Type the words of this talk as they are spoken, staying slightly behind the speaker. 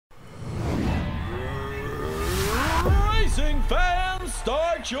racing fans,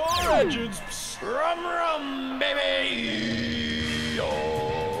 start your engines. Rum rum, baby.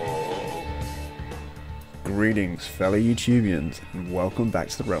 Oh. Greetings, fellow YouTubians, and welcome back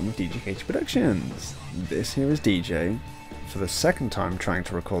to the realm of DJKC Productions. This here is DJ, for the second time trying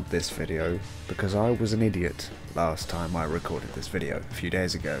to record this video, because I was an idiot last time I recorded this video, a few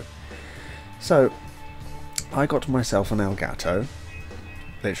days ago. So, I got myself an Elgato,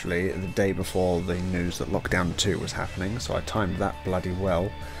 literally the day before the news that Lockdown 2 was happening, so I timed that bloody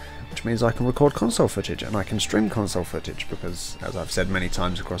well, which means I can record console footage, and I can stream console footage, because, as I've said many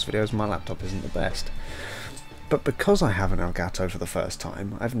times across videos, my laptop isn't the best. But because I have an Elgato for the first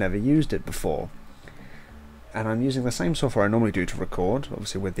time, I've never used it before. And I'm using the same software I normally do to record,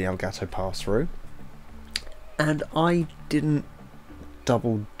 obviously with the Elgato pass-through. And I didn't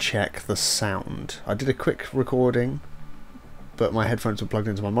double check the sound. I did a quick recording, but my headphones were plugged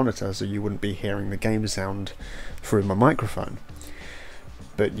into my monitor, so you wouldn't be hearing the game sound through my microphone.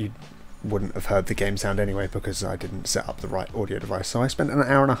 But you wouldn't have heard the game sound anyway because I didn't set up the right audio device. So I spent an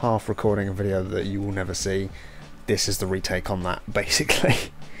hour and a half recording a video that you will never see. This is the retake on that, basically.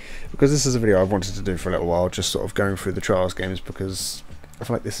 Because this is a video I've wanted to do for a little while, just sort of going through the Trials games, because I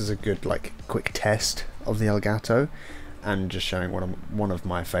feel like this is a good, like, quick test of the Elgato, and just showing one of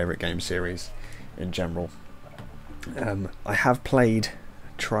my favourite game series in general. I have played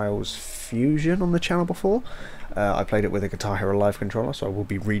Trials Fusion on the channel before. I played it with a Guitar Hero Live controller, so I will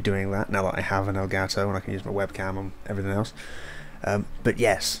be redoing that now that I have an Elgato and I can use my webcam and everything else. But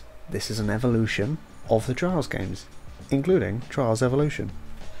yes, this is an evolution of the Trials games, including Trials Evolution.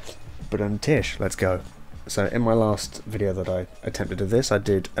 But Tish, let's go. So in my last video that I attempted to this, I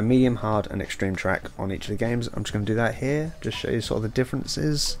did a medium, hard and extreme track on each of the games. I'm just going to do that here, just show you sort of the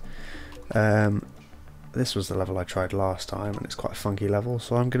differences. This was the level I tried last time, and it's quite a funky level,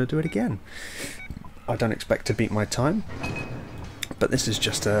 so I'm going to do it again. I don't expect to beat my time, but this is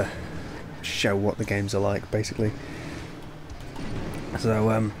just to show what the games are like, basically.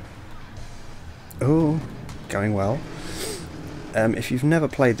 So, oh, going well. If you've never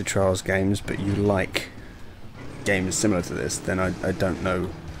played the Trials games, but you like games similar to this, then I don't know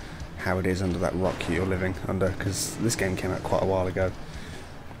how it is under that rock you're living under, because this game came out quite a while ago.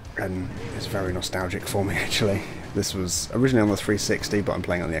 And it's very nostalgic for me, actually. This was originally on the 360, but I'm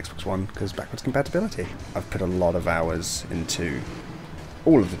playing on the Xbox One because backwards compatibility. I've put a lot of hours into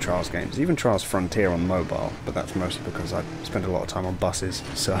all of the Trials games, even Trials Frontier on mobile, but that's mostly because I spend a lot of time on buses,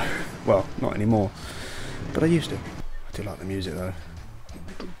 so, well, not anymore. But I used to. I do like the music, though.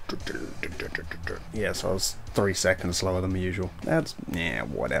 Yeah, so I was 3 seconds slower than my usual. That's, yeah,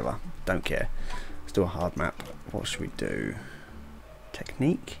 whatever. Don't care. Let's do a hard map. What should we do?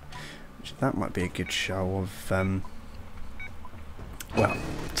 Technique, which that might be a good show of well,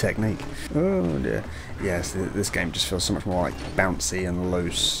 technique. Oh dear. Yes, this game just feels so much more like bouncy and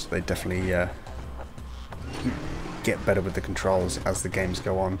loose. They definitely get better with the controls as the games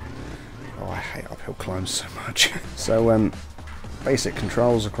go on. Oh, I hate uphill climbs so much. So basic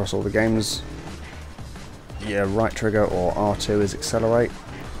controls across all the games. Yeah, right trigger or R2 is accelerate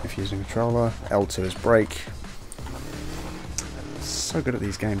if you're using a controller, L2 is brake. So good at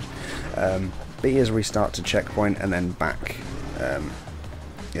these games. B is restart to checkpoint, and then back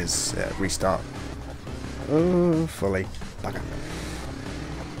is restart. Oh, fully. Bugger.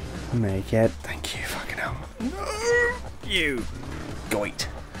 Make it. Thank you, fucking hell. No! You goit.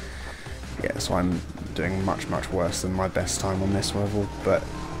 Yeah, so I'm doing much, much worse than my best time on this level, but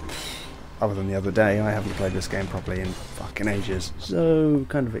other than the other day, I haven't played this game properly in fucking ages, so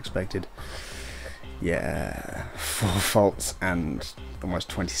kind of expected. Yeah, 4 faults and almost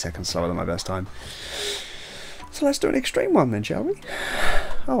 20 seconds slower than my best time. So let's do an extreme one then, shall we?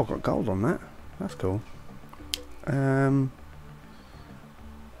 Oh, I've got gold on that. That's cool. I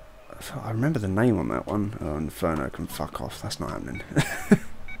remember the name on that one. Oh, Inferno can fuck off. That's not happening.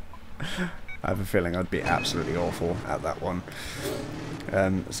 I have a feeling I'd be absolutely awful at that one.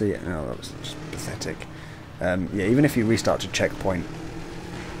 So yeah, no, that was just pathetic. Yeah, even if you restart to checkpoint,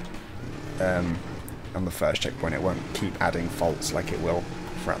 on the first checkpoint, it won't keep adding faults like it will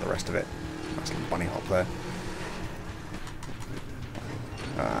throughout the rest of it. Nice little bunny hop there.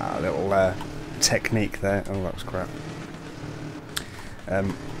 Little technique there. Oh, that was crap.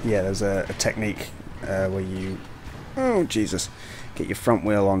 Yeah, there's a technique where you, oh Jesus, get your front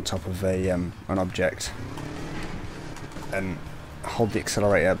wheel on top of an object and hold the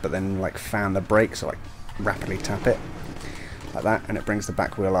accelerator, but then like fan the brake, so like rapidly tap it. Like that, and it brings the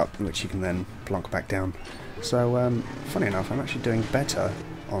back wheel up, which you can then plonk back down. So, funny enough, I'm actually doing better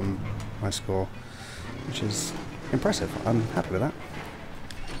on my score, which is impressive. I'm happy with that.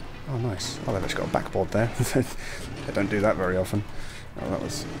 Oh, nice. Oh, they've actually got a backboard there. They don't do that very often. Oh, that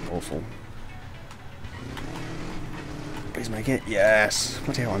was awful. Please make it. Yes!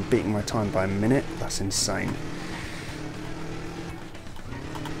 Bloody hell, I'm beating my time by a minute. That's insane.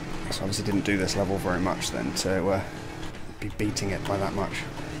 So obviously didn't do this level very much then to be beating it by that much.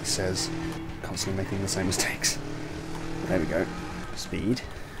 He says, constantly making the same mistakes. There we go. Speed.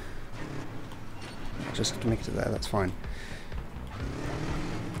 I just have to make it to there, that's fine.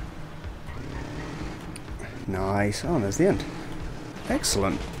 Nice. Oh, and there's the end.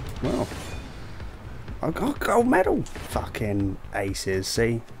 Excellent. Well, I got gold medal. Fucking aces.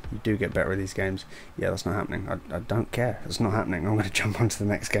 See, you do get better at these games. Yeah, that's not happening. I don't care. It's not happening. I'm going to jump onto the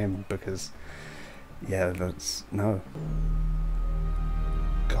next game because, yeah, that's no.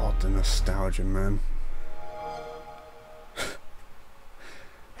 God, the nostalgia, man.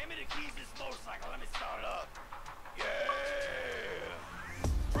 Hand me the keys to this motorcycle. Let me start it up. Yeah.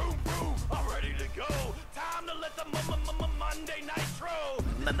 Vroom, vroom. I'm ready to go. Time to let the Monday Nitro.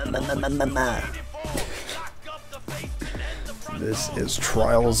 This is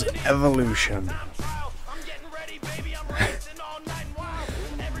Trials Evolution.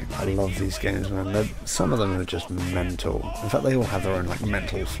 I love these games, man. Some of them are just mental. In fact, they all have their own like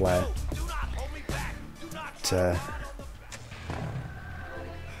mental flair. But,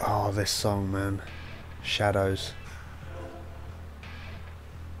 oh, this song, man. Shadows.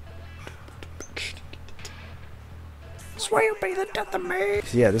 Swear you'll be the death of me.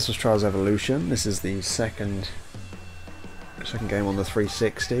 So yeah, this was Trials Evolution. This is the second game on the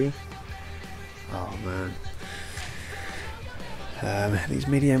 360. Oh man. These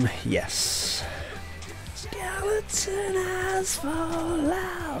medium, yes. Skeleton has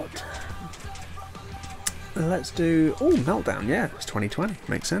fallout. Let's do Meltdown. Yeah, it's 2020.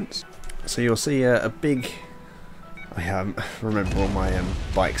 Makes sense. So you'll see a big. I remember all my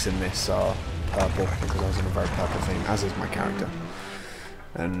bikes in this are purple because I was in a very purple theme, as is my character.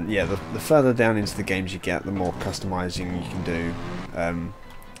 And yeah, the further down into the games you get, the more customizing you can do.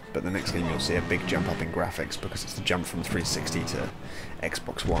 But the next game you'll see a big jump up in graphics because it's the jump from 360 to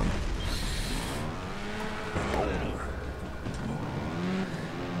Xbox One.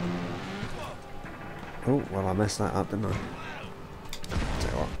 Oh, well, I messed that up, didn't I?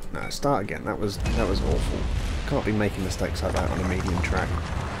 Tell you what, no, start again. That was awful. Can't be making mistakes like that on a medium track.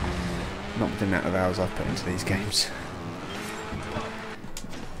 Not with the amount of hours I've put into these games.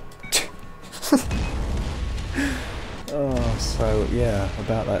 Oh, so yeah,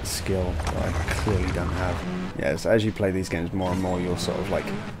 about that skill that I clearly don't have. Yeah, so as you play these games more and more, you'll sort of like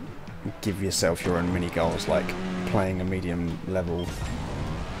give yourself your own mini goals, like playing a medium level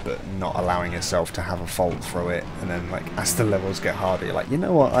but not allowing yourself to have a fault through it, and then like as the levels get harder you're like, you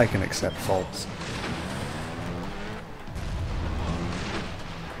know what, I can accept faults.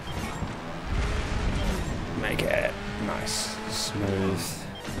 Make it nice, smooth.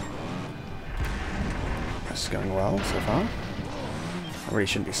 This is going well so far. I really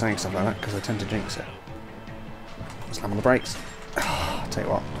shouldn't be saying stuff like that because I tend to jinx it. Slam on the brakes. I'll tell you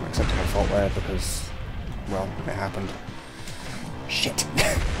what, I'm accepting a fault there because, well, it happened. Shit!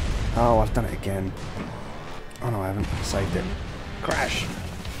 Oh, I've done it again. Oh no, I haven't. Saved it. Crash!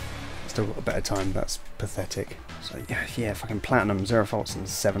 Still got a better time, that's pathetic. So yeah, fucking platinum, 0 faults and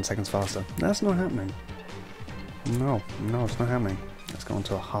 7 seconds faster. That's not happening. No, it's not happening. Let's go on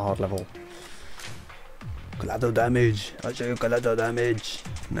to a hard level. Collateral damage! I show you collateral damage!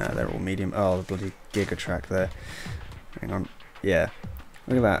 Nah, they're all medium. Oh, the bloody Giga track there. Hang on. Yeah.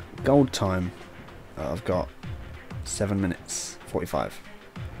 Look at that. Gold time. I've got 7 minutes 45.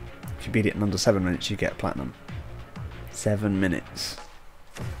 If you beat it in under 7 minutes, you get platinum. 7 minutes.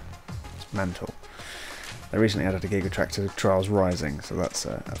 It's mental. They recently added a Giga track to Trials Rising, so that's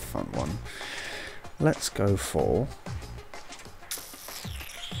a fun one. Let's go for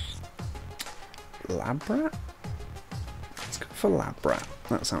Lab Rat? Let's go for Lab Rat.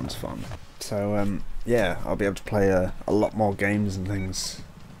 That sounds fun. So, yeah, I'll be able to play a lot more games and things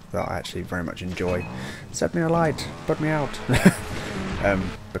that I actually very much enjoy. Set me a light, put me out.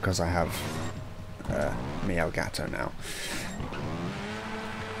 Because I have Mi Elgato now.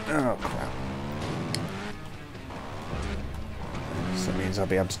 Oh crap. So that means I'll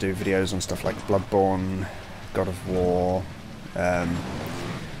be able to do videos on stuff like Bloodborne, God of War,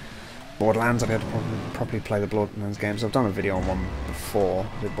 Borderlands. I'll be able to probably play the Borderlands games. I've done a video on one before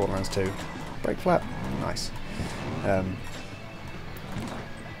with Borderlands 2. Brake flap, nice.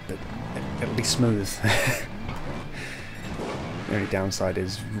 But it'll be smooth. The only downside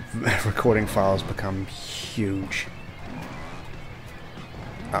is recording files become huge.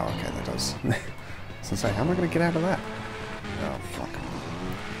 Oh, okay, that does. I was gonna say, how am I going to get out of that? Oh, fuck.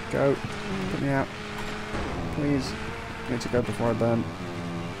 Go. Put me out. Please. I need to go before I burn.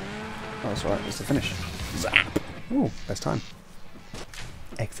 Oh, that's right. It's the finish. Zap! Ooh, there's time.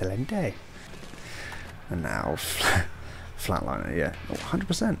 Excelente. And now, flatliner, yeah. Oh,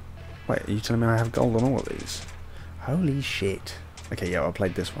 100%. Wait, are you telling me I have gold on all of these? Holy shit. Okay, yeah, I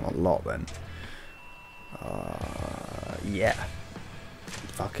played this one a lot then. Yeah.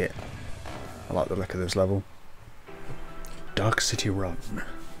 Fuck it. I like the look of this level. Dark City Run.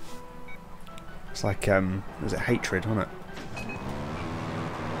 It's like, was it Hatred, wasn't it?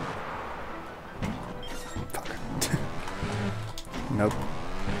 Fuck. Nope.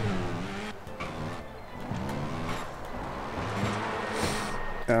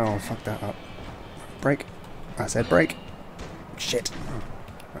 Oh, fuck that up. Brake. I said brake. Shit. Oh.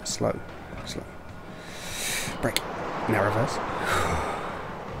 Right, slow. Slow. Brake. Now reverse.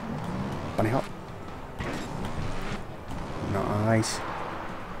 Bunny hop. Nice.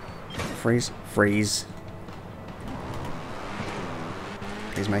 Freeze. Freeze.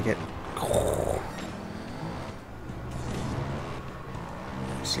 Please make it.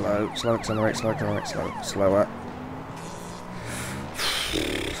 Slow. Slow. Accelerate. Slow. Accelerate. Slow. Slower.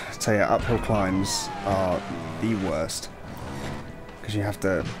 I tell you, uphill climbs are the worst. Because you have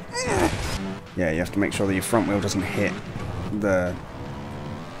to... Yeah, you have to make sure that your front wheel doesn't hit the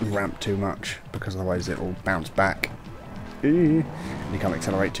ramp too much, because otherwise it will bounce back. You can't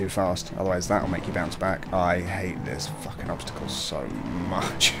accelerate too fast, otherwise that will make you bounce back. I hate this fucking obstacle so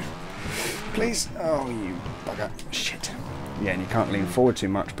much. Please. Oh, you bugger. Shit. Yeah, and you can't lean forward too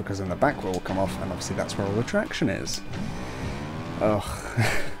much, because then the back wheel will come off, and obviously that's where all the traction is. Ugh.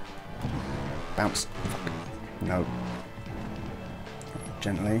 Bounce. Fuck. No.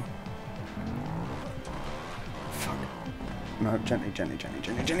 Gently. Fuck. No, gently, gently, gently,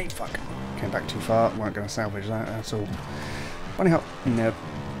 gently, gently. Fuck. Came back too far. Weren't going to salvage that. That's all. Bunny hop. Nope.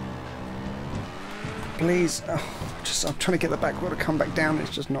 Please. Oh, I'm trying to get the back wheel to come back down.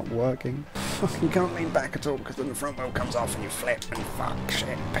 It's just not working. You can't lean back at all, because then the front wheel comes off and you flip and fuck.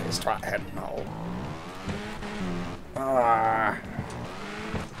 Shit. Pissed right head and hole. Ah.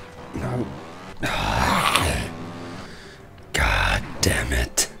 No. God damn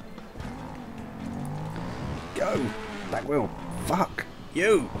it. Go. Back wheel. Fuck.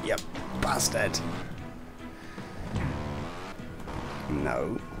 You bastard.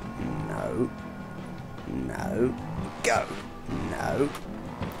 No. No. No. Go. No.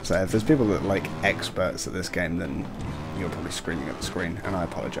 So if there's people that are like experts at this game, then you're probably screaming at the screen, and I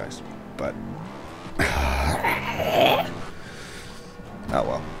apologise. But... oh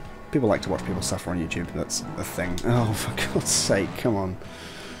well. People like to watch people suffer on YouTube, that's a thing. Oh, for God's sake, come on.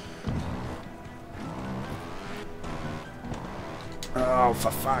 Oh,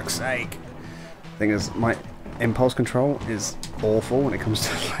 for fuck's sake. Thing is, my impulse control is awful when it comes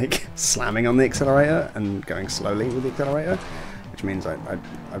to, like, slamming on the accelerator and going slowly with the accelerator, which means I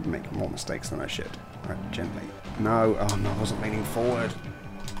make more mistakes than I should. Right, gently. No, oh no, I wasn't leaning forward.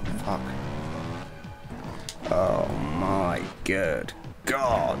 Fuck. Oh my good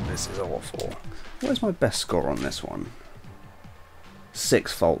God, this is awful. Where's my best score on this one?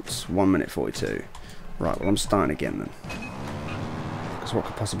 6 faults, 1 minute 42. Right, well I'm starting again then. Because what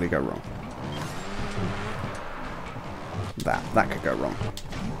could possibly go wrong? That could go wrong.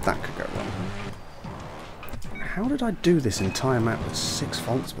 That could go wrong. How did I do this entire map with 6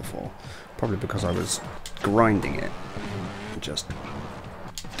 faults before? Probably because I was grinding it. Just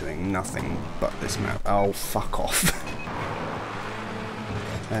doing nothing but this map. Oh, fuck off.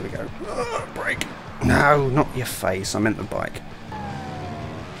 There we go. Brake. No, not your face. I meant the bike.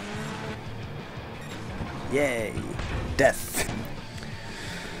 Yay. Death.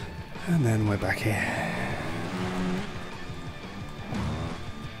 And then we're back here.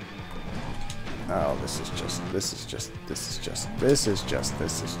 Oh, this is just the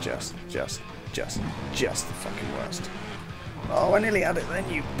fucking worst. Oh, I nearly had it then,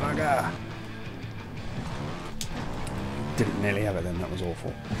 you bugger. Didn't nearly have it then, that was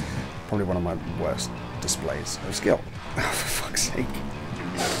awful. Probably one of my worst displays of skill. Oh, for fuck's sake.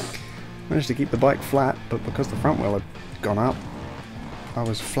 Managed to keep the bike flat, but because the front wheel had gone up, I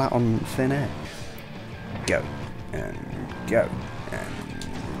was flat on thin air. Go. And go. And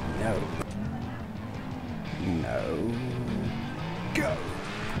no. No. Go.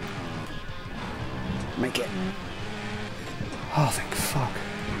 Make it. Oh, thank fuck.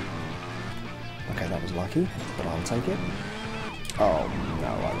 Okay, that was lucky, but I'll take it. Oh no,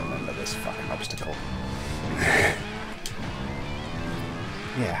 I remember this fucking obstacle.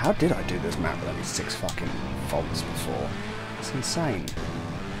 Yeah, how did I do this map with only 6 fucking faults before? It's insane.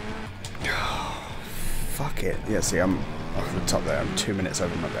 Fuck it. Yeah, see, I'm off the top there, I'm 2 minutes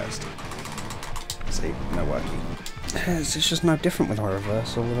over my best. See, no working. It's just no different with my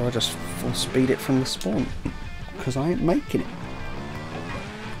reversal, whether I just full speed it from the spawn. Because I ain't making it.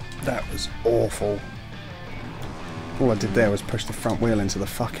 That was awful. All I did there was push the front wheel into the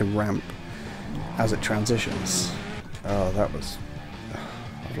fucking ramp as it transitions. Oh, that was...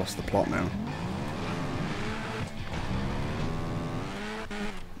 I've lost the plot now.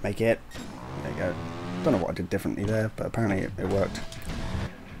 Make it. There you go. Don't know what I did differently there, but apparently it worked.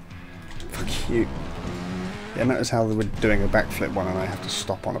 Fuck you. Yeah, notice how we're doing a backflip one and I have to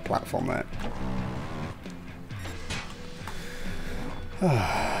stop on a platform there.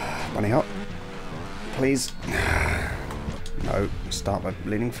 Bunny hop. Please. No, start by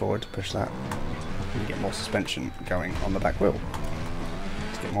leaning forward to push that. And get more suspension going on the back wheel.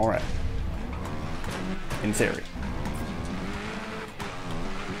 To get more air. In theory.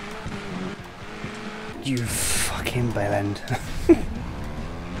 You fucking bellend.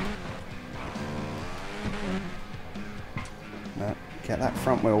 No, get that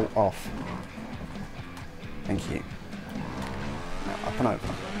front wheel off. Thank you. Now up and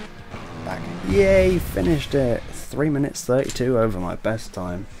over. Back. Yay, finished it. 3 minutes 32 over my best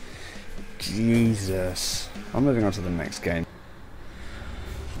time. Jesus. I'm moving on to the next game.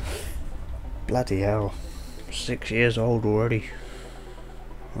 Bloody hell. 6 years old already.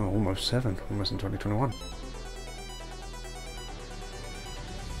 Oh, almost 7. Almost in 2021.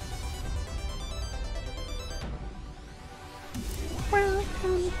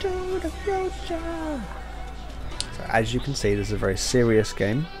 Welcome to the future. So as you can see, this is a very serious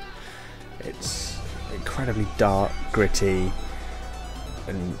game. It's incredibly dark, gritty,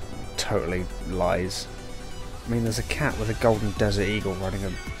 and totally lies. I mean, there's a cat with a golden desert eagle riding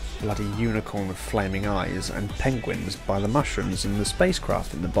a bloody unicorn with flaming eyes, and penguins by the mushrooms in the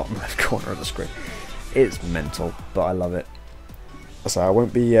spacecraft in the bottom left corner of the screen. It's mental, but I love it. So I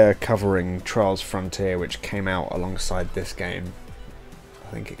won't be covering Trials Frontier, which came out alongside this game.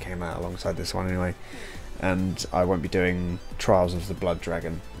 I think it came out alongside this one anyway. And I won't be doing Trials of the Blood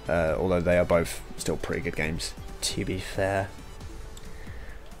Dragon, although they are both still pretty good games, to be fair.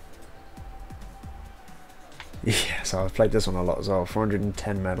 Yeah, so I've played this one a lot as well.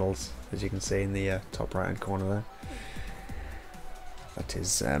 410 medals, as you can see in the top right hand corner there. That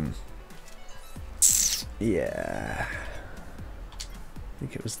is, yeah, I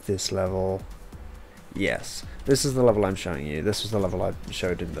think it was this level. Yes, this is the level I'm showing you. This was the level I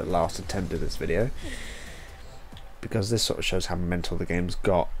showed in the last attempt of this video, because this sort of shows how mental the game's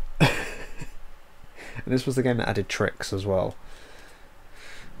got. And this was the game that added tricks as well,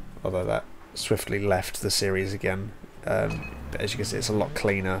 although that swiftly left the series again. But as you can see, it's a lot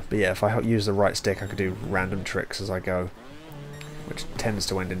cleaner. But yeah, if I use the right stick, I could do random tricks as I go, which tends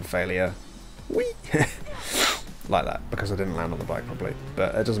to end in failure. Whee! Like that, because I didn't land on the bike properly.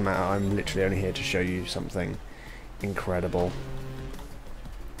 But it doesn't matter, I'm literally only here to show you something incredible,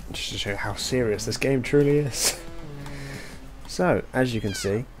 just to show how serious this game truly is. So, as you can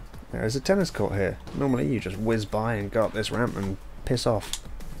see, there is a tennis court here. Normally you just whiz by and go up this ramp and piss off.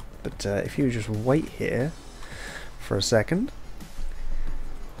 But if you just wait here for a second,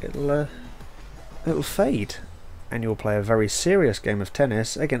 it'll fade, and you'll play a very serious game of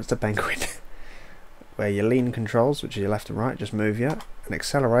tennis against a penguin, where your lean controls, which are your left and right, just move you, and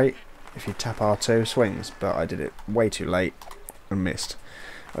accelerate if you tap R2 swings. But I did it way too late and missed.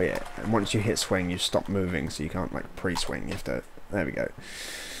 Oh yeah, and once you hit swing, you stop moving, so you can't like pre-swing. You have to. There we go.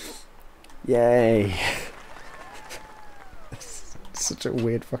 Yay! Such a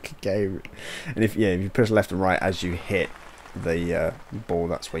weird fucking game. And if you push left and right as you hit the ball,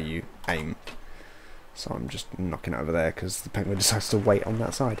 that's where you aim. So I'm just knocking it over there because the penguin decides to wait on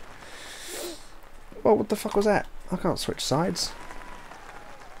that side. Well, what the fuck was that? I can't switch sides.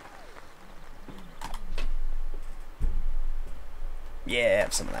 Yeah,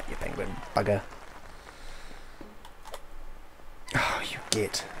 have some of that, you penguin bugger. Oh, you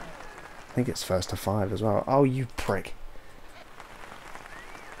git. I think it's first to 5 as well. Oh, you prick.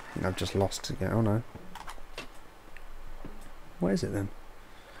 I think I've just lost again. Oh no. Where is it then?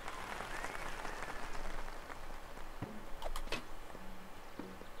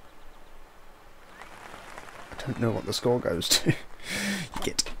 I don't know what the score goes to.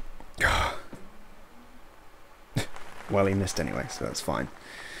 Git. Well, he missed anyway, so that's fine.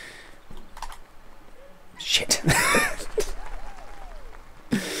 Shit.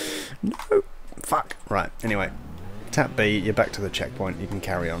 No. Fuck. Right, anyway. Tap B, you're back to the checkpoint, you can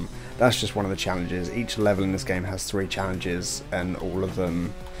carry on. That's just one of the challenges. Each level in this game has 3 challenges, and all of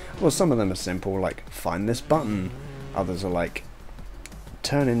them, well, some of them are simple, like find this button. Others are like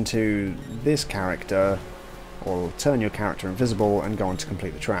turn into this character or turn your character invisible and go on to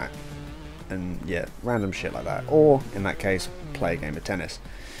complete the track. And yeah, random shit like that. Or, in that case, play a game of tennis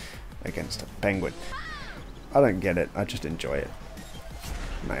against a penguin. I don't get it, I just enjoy it.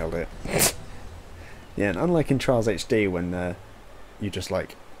 Nailed it. Yeah, and unlike in Trials HD when you just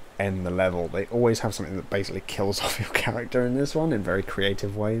like end the level, they always have something that basically kills off your character in this one in very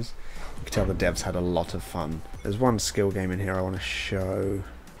creative ways. You can tell the devs had a lot of fun. There's one skill game in here I want to show.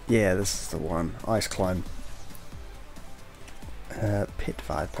 Yeah, this is the one. Ice Climb. Pit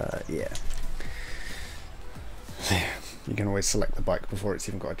Viper, yeah. You can always select the bike before it's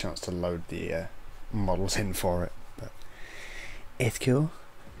even got a chance to load the models in for it. But Ithcure,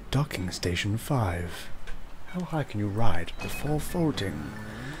 Docking Station 5. How high can you ride before folding?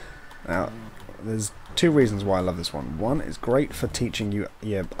 Now, there's two reasons why I love this one. One, it's great for teaching you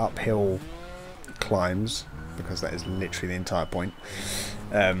your uphill climbs, because that is literally the entire point.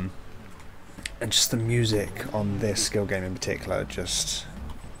 And just the music on this skill game in particular, just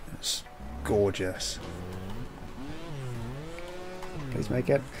it's gorgeous. Please make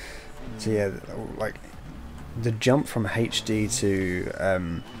it. So yeah, like the jump from HD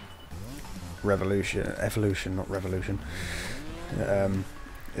to evolution, not revolution,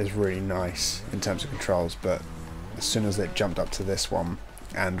 is really nice in terms of controls. But as soon as it jumped up to this one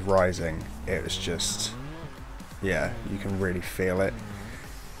and rising, it was just, yeah, you can really feel it.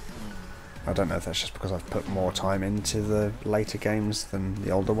 I don't know if that's just because I've put more time into the later games than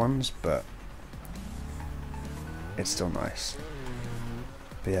the older ones, but it's still nice.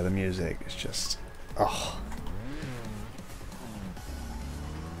 But yeah, the music is just, oh.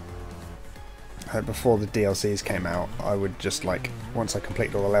 Before the DLCs came out, I would just like, once I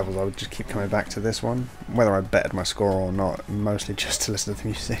completed all the levels, I would just keep coming back to this one, whether I bettered my score or not, mostly just to listen to the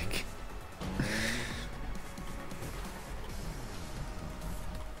music.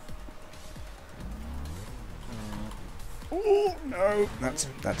 Oh no, that's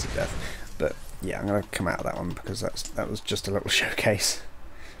a death. But yeah, I'm gonna come out of that one because that was just a little showcase.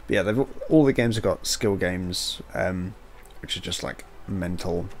 But yeah, all the games have got skill games, which are just like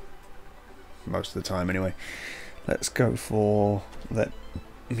mental most of the time anyway. Let's go for that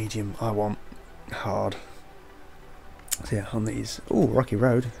medium. I want hard. So yeah, on these. Oh, Rocky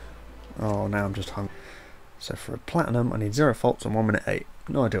Road. Oh, now I'm just hung. So for a platinum, I need 0 faults and 1 minute 8.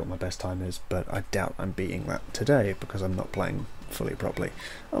 No idea what my best time is, but I doubt I'm beating that today because I'm not playing fully properly.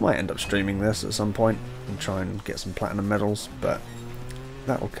 I might end up streaming this at some point and try and get some platinum medals, but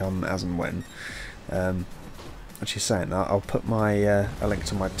that will come as and when. Actually, saying that, I'll put my a link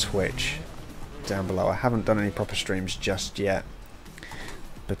to my Twitch down below. I haven't done any proper streams just yet,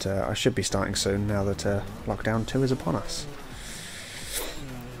 but I should be starting soon now that Lockdown 2 is upon us.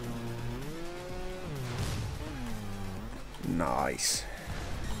 Nice.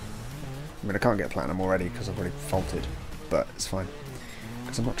 I mean, I can't get platinum already because I've already faulted, but it's fine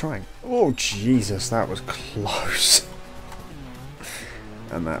because I'm not trying. Oh Jesus, that was close.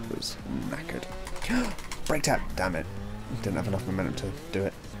 And that was knackered. Brake tap, damn it. Didn't have enough momentum to do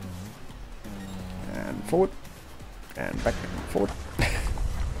it. And forward. And back and forward.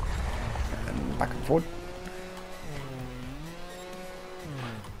 And back and forward.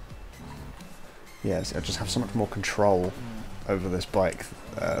 Yes, I just have so much more control over this bike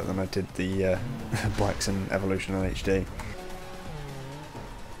than I did the bikes in Evolution and HD.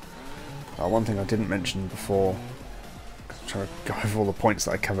 One thing I didn't mention before, I'm trying to go over all the points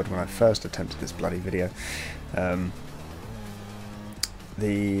that I covered when I first attempted this bloody video.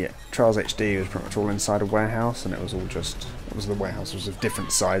 The Trials HD was pretty much all inside a warehouse, and it was the warehouse was of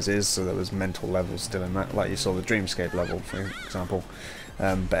different sizes, so there was mental levels still in that, like you saw the Dreamscape level, for example.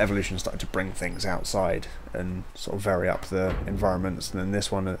 But Evolution started to bring things outside and sort of vary up the environments, and then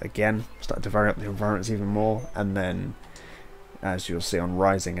this one again started to vary up the environments even more, and then, as you'll see on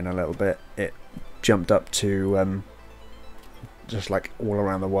Rising in a little bit, it jumped up to just like all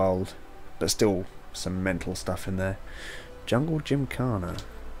around the world, but still some mental stuff in there. Jungle Gymkhana.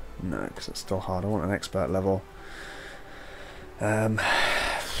 No, because it's still hard. I want an expert level. I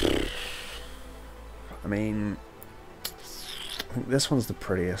mean, I think this one's the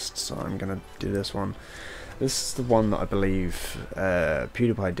prettiest, so I'm going to do this one. This is the one that I believe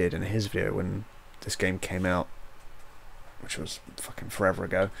PewDiePie did in his video when this game came out, which was fucking forever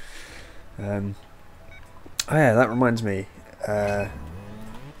ago. Oh yeah, that reminds me.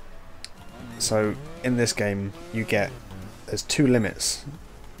 So in this game, there's 2 limits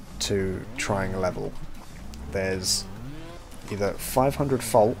to trying a level. There's either 500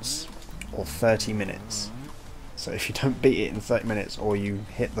 faults or 30 minutes. So if you don't beat it in 30 minutes, or you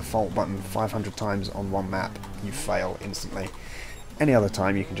hit the fault button 500 times on one map, you fail instantly. Any other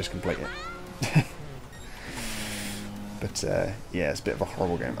time you can just complete it. But yeah, it's a bit of a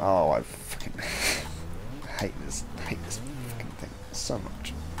horrible game. Oh, I fucking hate this fucking thing so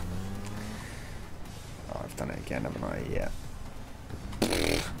much. Oh, I've done it again, haven't I? Yeah.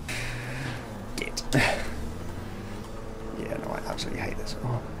 Git. Yeah, no, I absolutely hate this.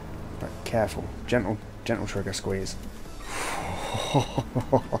 Oh, right, careful, gentle trigger squeeze.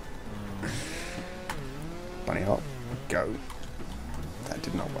 Bunny hop, go. That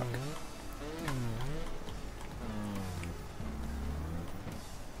did not work.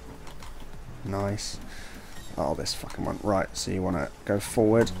 Nice. Oh, this fucking one. Right, so you want to go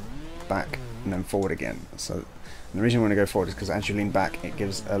forward, back, and then forward again. So the reason you want to go forward is because as you lean back, it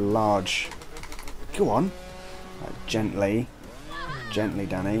gives a large... Go on. Right, gently,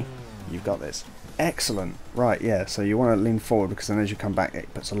 Danny. You've got this. Excellent. Right, yeah, so you want to lean forward because then as you come back,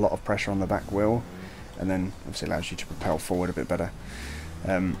 it puts a lot of pressure on the back wheel, and then obviously allows you to propel forward a bit better.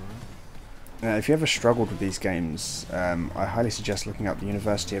 Now, if you ever struggled with these games, I highly suggest looking up the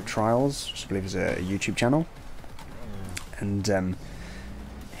University of Trials, which I believe is a YouTube channel. And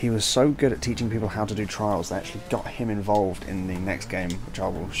he was so good at teaching people how to do trials, they actually got him involved in the next game, which I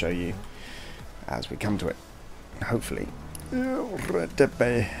will show you as we come to it, hopefully.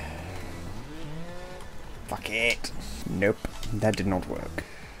 Fuck it. Nope, that did not work.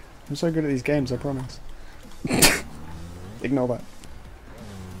 I'm so good at these games, I promise. Ignore that.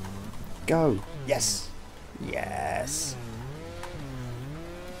 Go. Yes. Yes.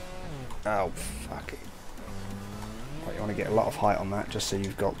 Oh, fuck it. Right, you want to get a lot of height on that just so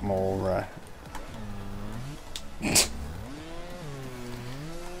you've got more...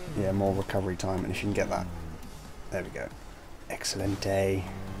 yeah, more recovery time, and if you can get that. There we go. Excellent day.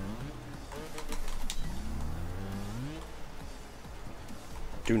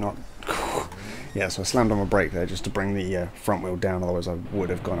 Do not... Yeah, so I slammed on my brake there just to bring the front wheel down, otherwise I would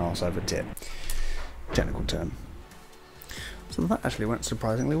have gone arse over tit. Technical term. So that actually went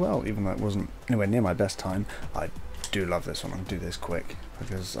surprisingly well, even though it wasn't anywhere near my best time. I do love this one. I'll do this quick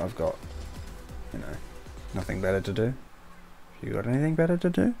because I've got, you know, nothing better to do. You got anything better to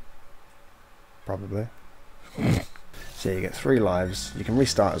do? Probably. So you get 3 lives. You can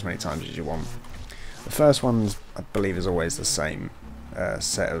restart as many times as you want. The first one's, I believe, is always the same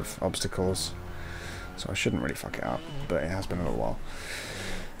set of obstacles. So I shouldn't really fuck it up, but it has been a little while.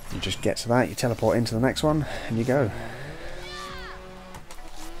 You just get to that, you teleport into the next one, and you go.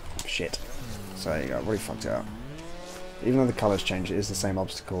 Shit. So you got really fucked it up. Even though the colours change, it is the same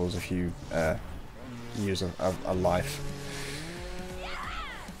obstacles if you use a life.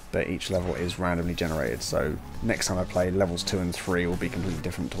 But each level is randomly generated, so next time I play, levels 2 and 3 will be completely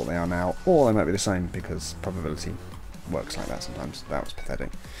different to what they are now, or they might be the same because probability works like that sometimes. That was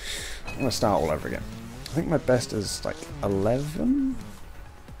pathetic. I'm going to start all over again. I think my best is like 11?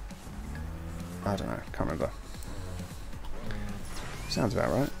 I don't know, can't remember. Sounds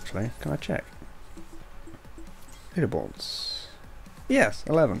about right, actually. Can I check? Leaderboards. Yes,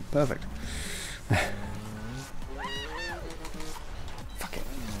 11. Perfect. Fuck it.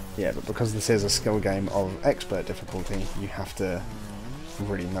 Yeah, but because this is a skill game of expert difficulty, you have to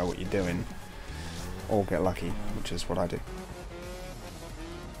really know what you're doing, or get lucky, which is what I do.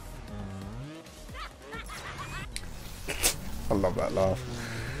 I love that laugh.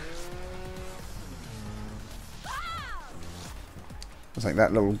 It's like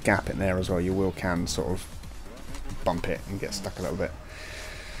that little gap in there as well, your wheel can sort of bump it and get stuck a little bit.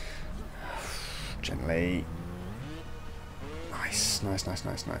 Gently. Nice, nice, nice,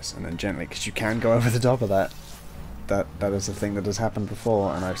 nice, nice. And then gently, because you can go over the top of that. That is a thing that has happened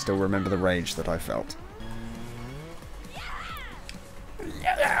before, and I still remember the rage that I felt.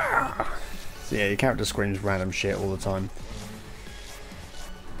 So yeah, your character screams random shit all the time.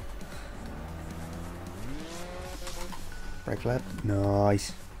 Brake flip.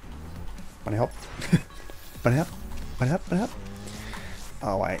 Nice. Bunny hop. Bunny hop. Bunny hop. Bunny hop.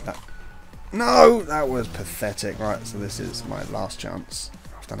 Oh wait, that... No! That was pathetic. Right, so this is my last chance.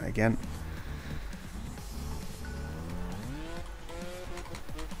 I've done it again.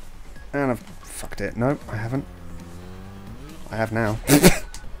 And I've fucked it. No, I haven't. I have now.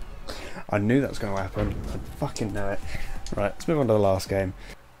 I knew that was going to happen. I fucking know it. Right, let's move on to the last game.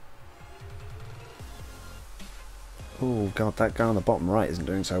 Oh god, that guy on the bottom right isn't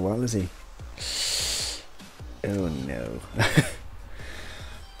doing so well, is he? Oh no.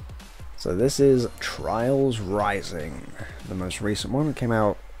 So this is Trials Rising, the most recent one. It came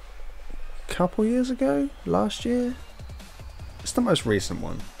out a couple years ago, last year. It's the most recent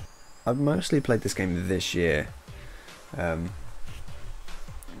one. I've mostly played this game this year,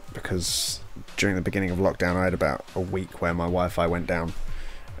 because during the beginning of lockdown I had about a week where my Wi-Fi went down,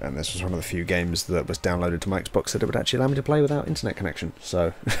 And this was one of the few games that was downloaded to my Xbox that it would actually allow me to play without internet connection.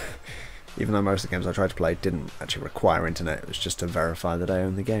 So, even though most of the games I tried to play didn't actually require internet, it was just to verify that I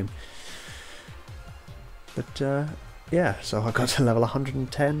owned the game. But, yeah, so I got to level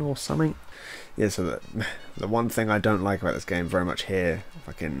 110 or something. Yeah, so the one thing I don't like about this game very much here,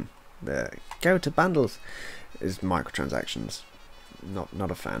 fucking go to bundles, is microtransactions.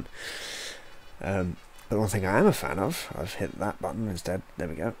 Not a fan. The one thing I am a fan of, I've hit that button instead. There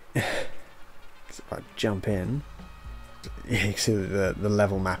we go. So if I jump in, you can see that the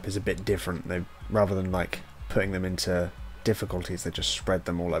level map is a bit different. They, rather than like putting them into difficulties, they just spread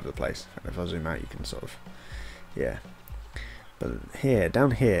them all over the place. And if I zoom out, you can sort of, yeah. But here,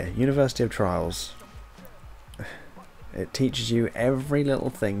 down here, University of Trials, it teaches you every little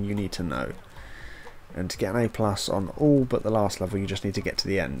thing you need to know. And to get an A+ on all but the last level, you just need to get to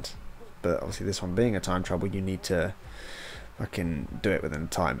the end. But obviously this one being a time trouble, you need to fucking do it within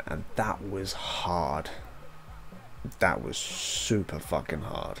time. And that was hard. That was super fucking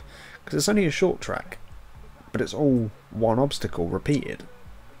hard. Because it's only a short track. But it's all one obstacle repeated.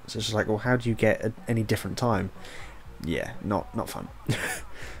 So it's just like, well, how do you get any different time? Yeah, not fun.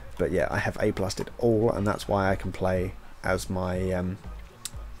 But yeah, I have A+'d it all, and that's why I can play as my hang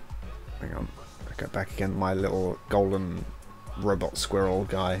on, I go back again, my little golden robot squirrel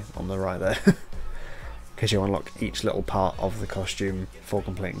guy on the right there. Because you unlock each little part of the costume for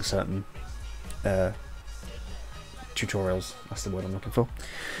completing certain tutorials. That's the word I'm looking for.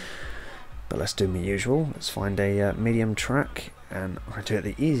 But let's do my usual. Let's find a medium track, and I do it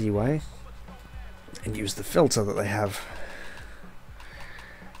the easy way and use the filter that they have.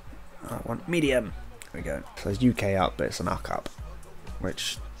 I want medium. There we go. So there's UK up, but it's an UC up,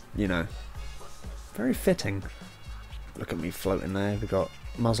 which, you know, very fitting. Look at me floating there. We've got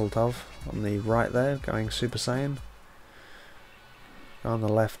Muzzle Tov on the right there, going Super Saiyan. On the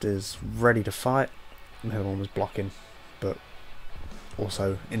left is ready to fight. And the other one was blocking, but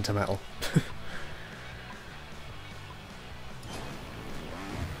also into metal.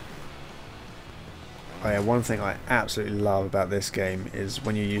 Oh yeah, one thing I absolutely love about this game is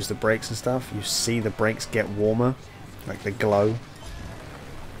when you use the brakes and stuff, you see the brakes get warmer, like the glow.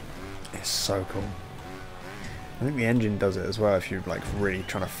 It's so cool. I think the engine does it as well if you're like really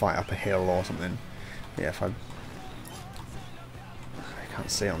trying to fight up a hill or something. Yeah, if I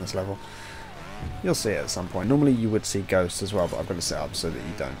can't see it on this level. You'll see it at some point. Normally you would see ghosts as well, but I've got to set up so that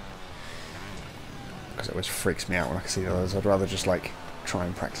you don't. Because it always freaks me out when I can see those. I'd rather just like try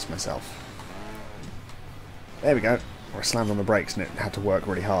and practice myself. There we go. I slammed on the brakes and it had to work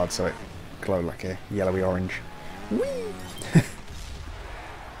really hard, so it glowed like a yellowy orange. Whee!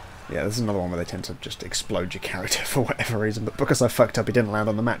 Yeah, this is another one where they tend to just explode your character for whatever reason, but because I fucked up, he didn't land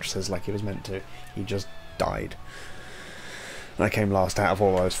on the mattresses like he was meant to. He just died. And I came last out of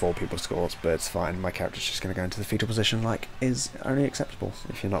all those 4 people's scores, but it's fine. My character's just going to go into the fetal position like is only acceptable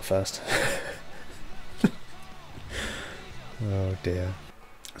if you're not first. Oh dear.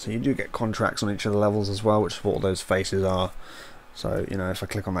 So you do get contracts on each of the levels as well, which is what all those faces are. So, you know, if I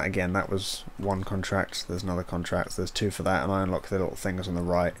click on that again, that was 1 contract, there's another contract, there's 2 for that, and I unlock the little things on the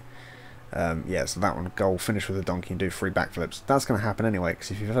right. Yeah, so that one, goal, finish with the donkey and do 3 backflips. That's going to happen anyway,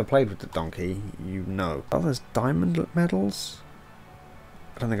 because if you've ever played with the donkey, you know. Oh, there's diamond medals?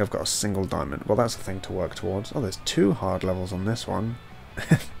 I don't think I've got a single diamond. Well, that's a thing to work towards. Oh, there's 2 hard levels on this one.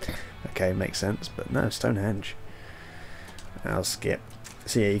 Okay, makes sense, but no, Stonehenge. I'll skip.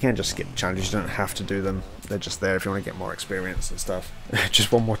 So yeah, you can just skip challenges, you don't have to do them. They're just there if you want to get more experience and stuff.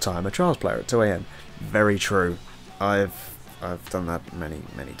 Just one more time, a Trials player at 2 AM. Very true. I've done that many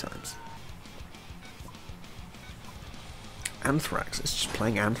times. Anthrax. It's just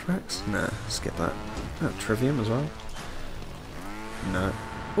playing Anthrax? Nah, skip that. Oh, Trivium as well. No.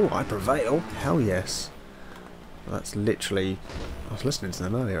 Oh, I Prevail. Hell yes. Well, that's literally... I was listening to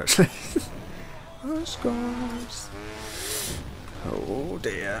them earlier actually. Oh, scores. Oh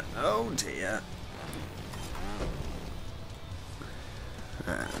dear, oh dear.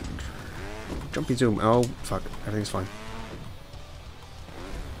 And jumpy zoom. Oh fuck, everything's fine.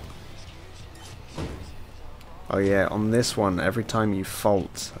 Oh yeah, on this one, every time you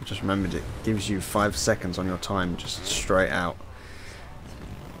fault, I've just remembered it gives you 5 seconds on your time just straight out.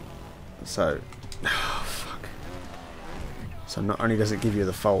 So, oh fuck. So not only does it give you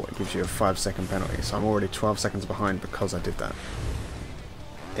the fault, it gives you a 5-second penalty. So I'm already 12 seconds behind because I did that.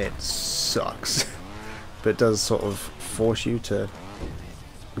 It sucks. But it does sort of force you to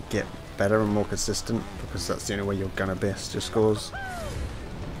get better and more consistent, because that's the only way you're gonna best your scores.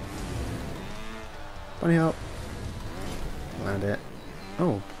 Bunny hop. Land it.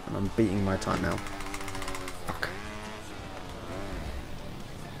 Oh, and I'm beating my time now. Fuck.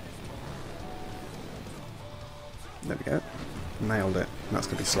 There we go. Nailed it. That's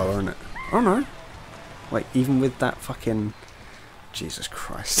going to be slower, isn't it? Oh no! Wait, even with that fucking... Jesus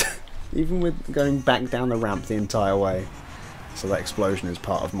Christ. Even with going back down the ramp the entire way. So that explosion is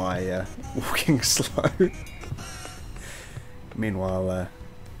part of my walking slow. Meanwhile,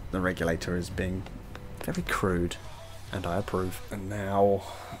 the regulator is being very crude, and I approve. And now...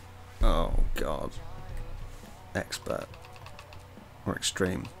 Oh god. Expert. Or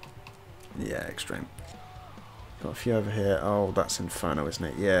extreme. Yeah, extreme. Got a few over here. Oh, that's Inferno, isn't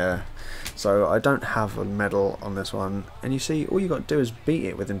it? Yeah. So I don't have a medal on this one. And you see, all you got to do is beat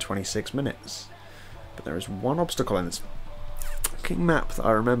it within 26 minutes. But there is one obstacle in this fucking map that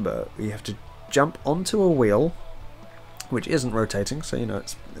I remember. You have to jump onto a wheel, which isn't rotating, so you know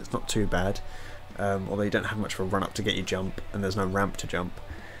it's not too bad. Although you don't have much of a run up to get your jump, and there's no ramp to jump.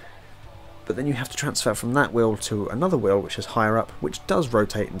 But then you have to transfer from that wheel to another wheel, which is higher up, which does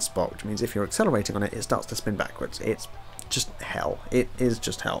rotate and spot, which means if you're accelerating on it, it starts to spin backwards. It's just hell. It is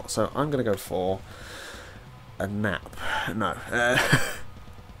just hell. So I'm going to go for a nap. No.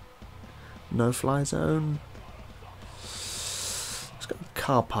 No fly zone. Let's go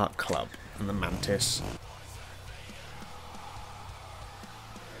Car Park Club and the Mantis.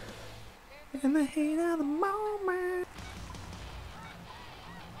 In the heat of the moment.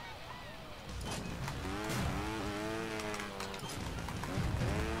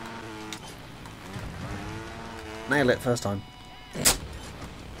 Nail it first time.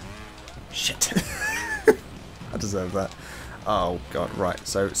 Shit. I deserve that. Oh god, right.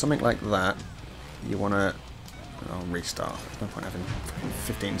 So something like that, you want to... I'll restart. There's no point having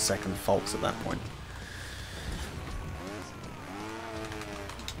 15-second faults at that point.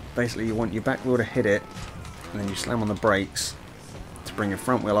 Basically, you want your back wheel to hit it, and then you slam on the brakes to bring your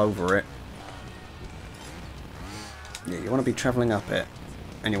front wheel over it. Yeah, you want to be travelling up it,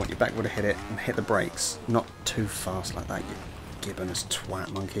 and you want your back wheel to hit it and hit the brakes. Not too fast like that, you gibbonous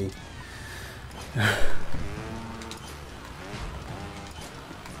twat monkey.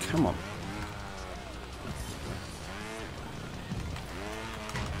 Come on.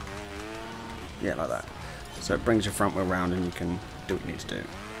 Yeah, like that. So it brings your front wheel round and you can do what you need to do.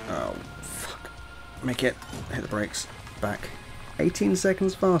 Oh, fuck. Make it. Hit the brakes. Back. 18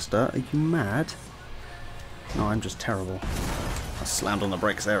 seconds faster? Are you mad? No, I'm just terrible. I slammed on the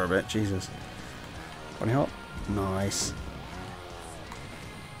brakes there a bit. Jesus. Bunny hop. Nice.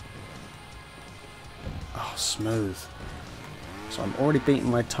 Oh, smooth. So I'm already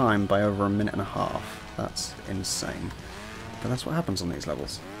beating my time by over 1.5 minutes. That's insane. But that's what happens on these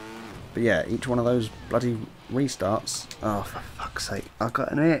levels. But yeah, each one of those bloody restarts... Oh, for fuck's sake. I've got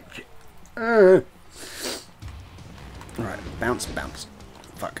an itch. Right, bounce, bounce.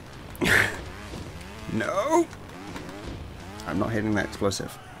 Fuck. No! I'm not hitting that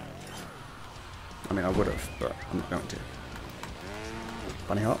explosive. I mean, I would have, but I'm not going to.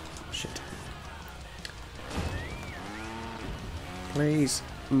 Bunny hop? Shit. Please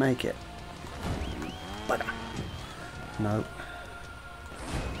make it. Bugger. No.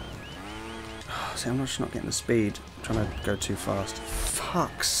 Oh, see, I'm just not getting the speed. I'm trying to go too fast.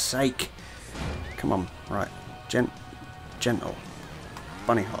 Fuck's sake. Come on. Right. Gentle.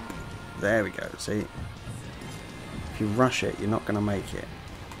 Bunny hop. There we go. See? If you rush it, you're not going to make it.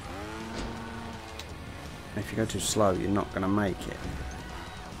 And if you go too slow, you're not going to make it.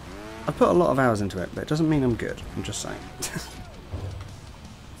 I've put a lot of hours into it, but it doesn't mean I'm good. I'm just saying.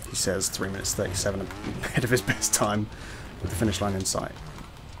 He says 3 minutes 37 ahead of his best time with the finish line in sight.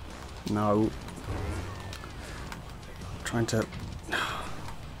 No. I'm trying to...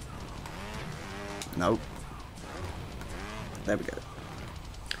 No. There we go.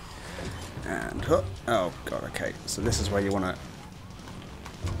 And... Oh, God, okay. So this is where you want to...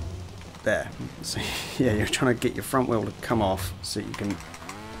 There. So, yeah, you're trying to get your front wheel to come off so you can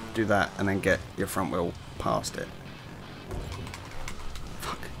do that and then get your front wheel past it.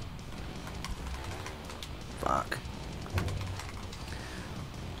 Fuck.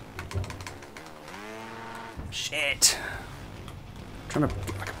 Shit. I'm trying to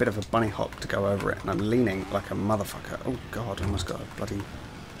get like a bit of a bunny hop to go over it, and I'm leaning like a motherfucker. Oh god, I almost got a bloody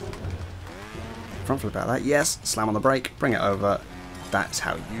front flip out of that. Yes, slam on the brake, bring it over. That's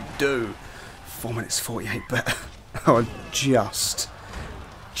how you do. 4 minutes 48 better. Oh, I just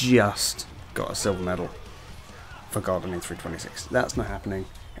got a silver medal for Gardening 326. That's not happening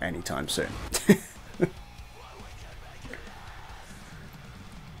anytime soon.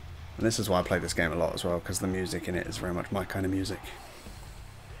 And this is why I play this game a lot as well, because the music in it is very much my kind of music.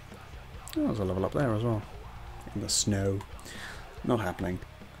 Oh, there's a level up there as well. In the snow. Not happening.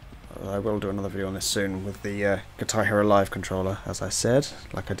 I will do another video on this soon with the Guitar Hero Live controller, as I said,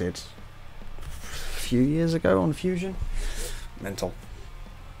 like I did a few years ago on Fusion. Mental.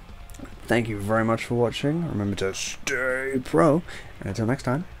 Thank you very much for watching. Remember to stay pro. And until next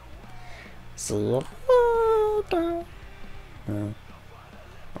time, see you later. I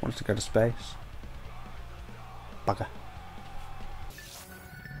want us to go to space. Bugger.